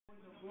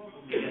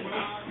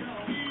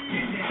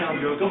Get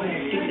down, girl, go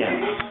ahead, get down.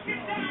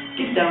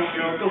 Get down,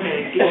 girl, go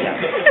ahead, get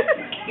down.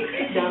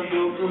 Get down,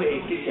 girl, go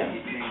ahead, get down.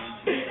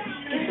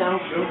 Get down,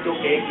 girl, go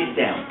ahead, get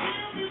down.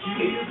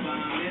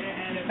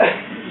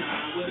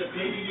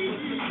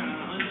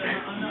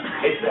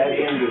 It's that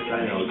English,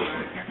 I know this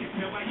one.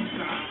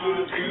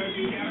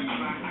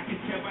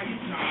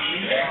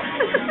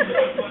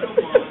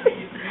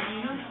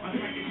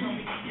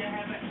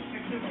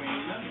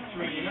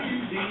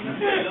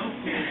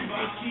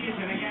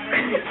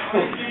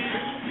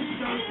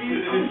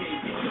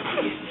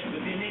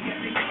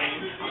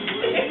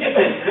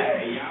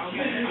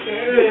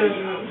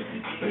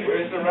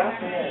 Where's the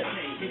rest of it?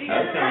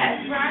 Okay.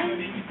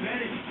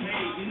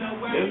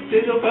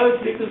 There's no bird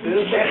stickers,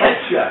 there's that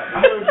Usher. I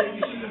heard that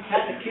you should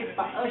have a kid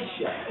by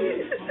Usher.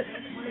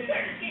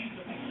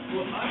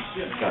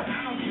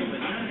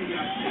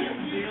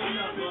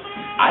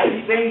 I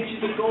ain't saying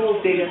she's a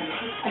gold digger,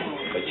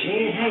 but she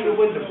ain't hanging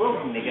with the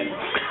broke nigga.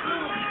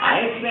 I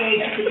ain't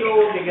saying she's a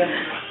gold digger,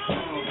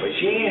 but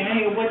she ain't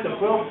hanging with the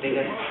broke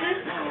nigga.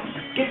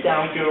 Get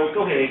down, girl,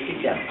 go ahead,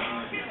 get down.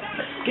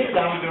 Get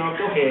down, girl,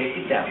 go ahead,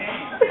 get down.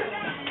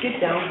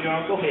 Get down,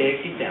 girl, go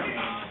ahead, get down.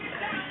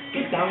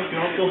 Get down,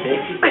 girl, go ahead,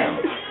 get down.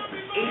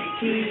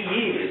 18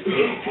 years.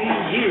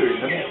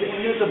 I've been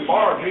sitting at the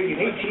bar drinking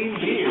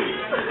 18 years.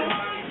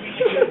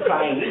 I've been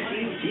crying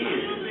 18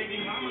 years.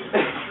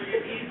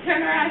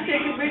 Turn around,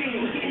 shake your booty.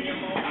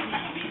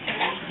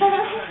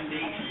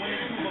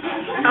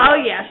 Oh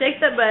yeah, shake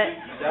that butt.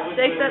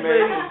 Shake that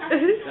booty.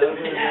 That was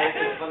an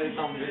American Funny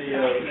Some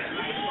videos.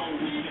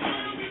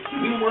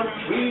 We want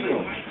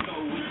freedom.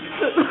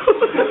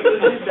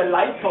 This is the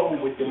lipo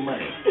with the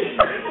money.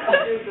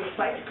 There's a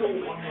psycho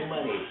on the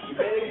money. You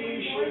better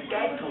use your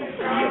Geico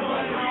for your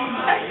money.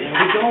 There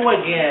we go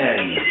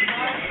again.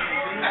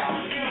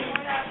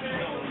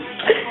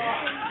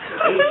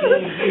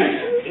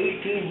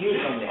 18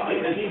 years on that.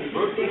 18th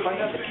birthday, find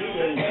out the kid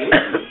ain't good.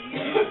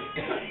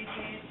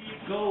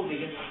 Gold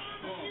digger.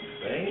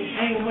 But I ain't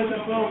hanging with the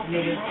broke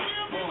nigga.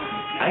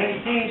 I ain't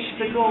saying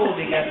she's a gold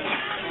digger.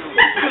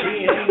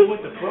 She ain't hanging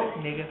with the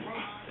broke nigga.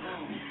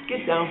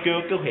 Get down,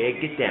 girl, go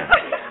ahead, get down.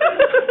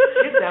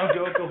 Get down,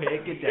 girl, go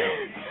ahead, get down.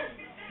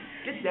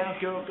 Get down,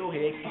 girl, go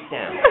ahead, get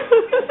down.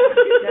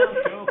 Get down,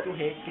 girl, go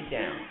ahead, get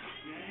down.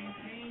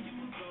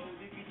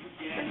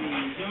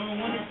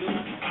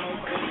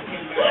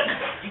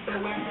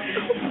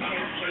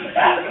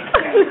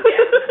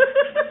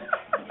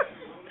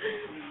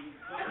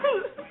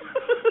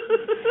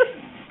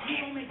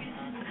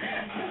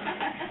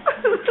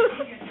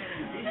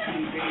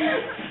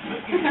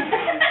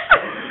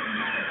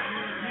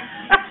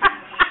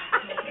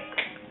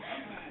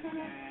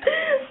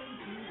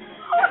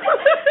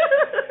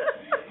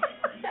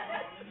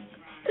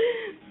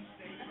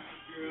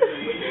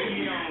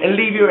 And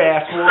leave your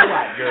ass for a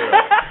white girl.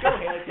 Go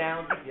ahead,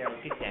 down, get down,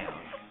 get down.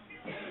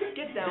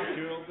 Get down,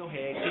 girl, go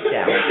ahead, get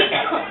down.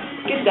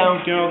 Get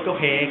down, girl, go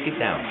ahead, get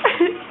down.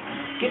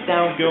 Get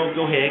down, girl,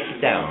 go ahead,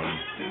 get down.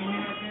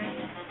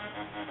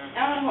 I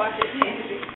want to watch it.